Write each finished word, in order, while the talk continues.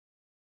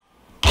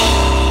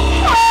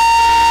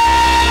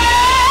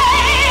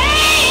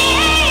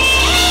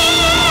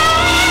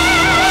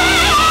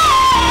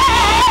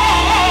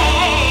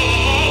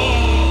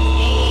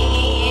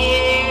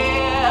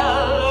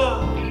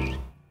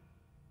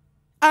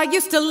I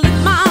used to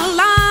live my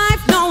life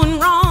knowing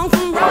wrong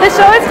from wrong. The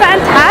show is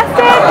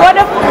fantastic. What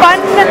a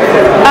fun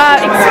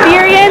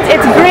experience.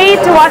 It's great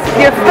to watch with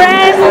your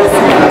friends,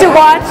 to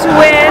watch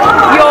with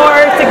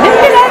your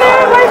significant other,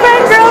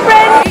 boyfriend,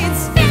 girlfriend.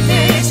 It's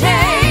 50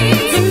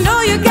 Shades. You know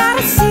you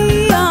gotta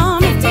see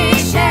 'em. 50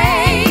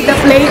 Shades. The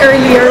play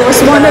earlier was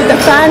one of the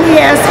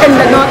funniest and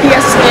the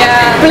naughtiest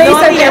plays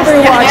I've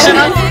ever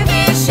watched.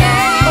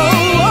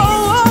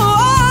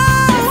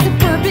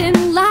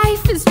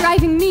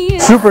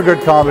 Super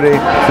good comedy,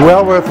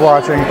 well worth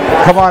watching.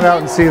 Come on out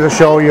and see the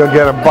show, you'll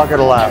get a bucket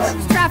of laughs.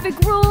 Traffic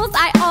rules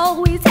I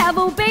always have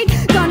obeyed.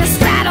 Gonna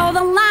straddle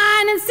the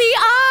line and see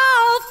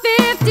all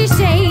 50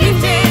 Shades.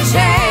 50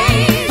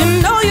 Shades.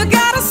 You know you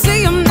gotta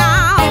see 'em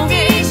now.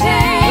 50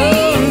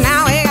 Shades.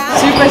 Now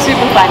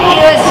Super funny.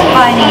 It was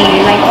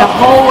funny, like the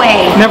whole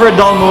way. Never a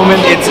dull moment.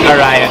 It's a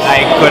riot.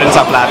 I couldn't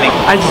stop laughing.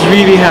 I just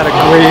really had a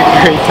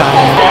great time.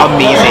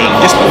 Amazing.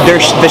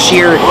 Just the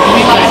sheer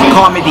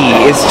comedy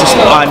is just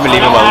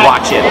unbelievable.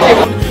 Watch it.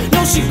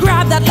 No, she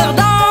grabbed that little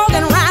dog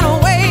and ran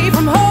away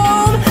from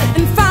home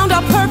and found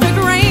a perfect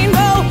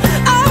rainbow.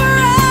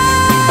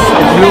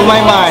 It blew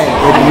my mind.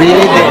 It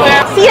really did.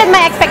 Exceeded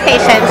my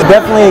expectations.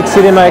 Definitely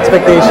exceeded my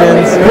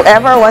expectations.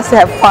 Whoever wants to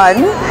have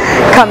fun,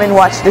 come and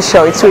watch the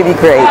show. It's really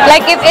great.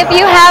 Like if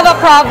you have a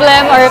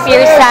problem or if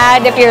you're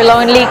sad, if you're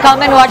lonely,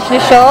 come and watch the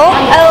show.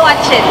 I'll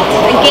watch it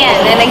again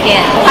and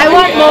again. I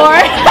want more.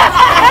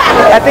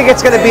 I think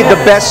it's going to be the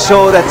best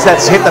show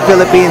that's hit the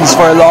Philippines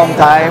for a long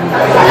time.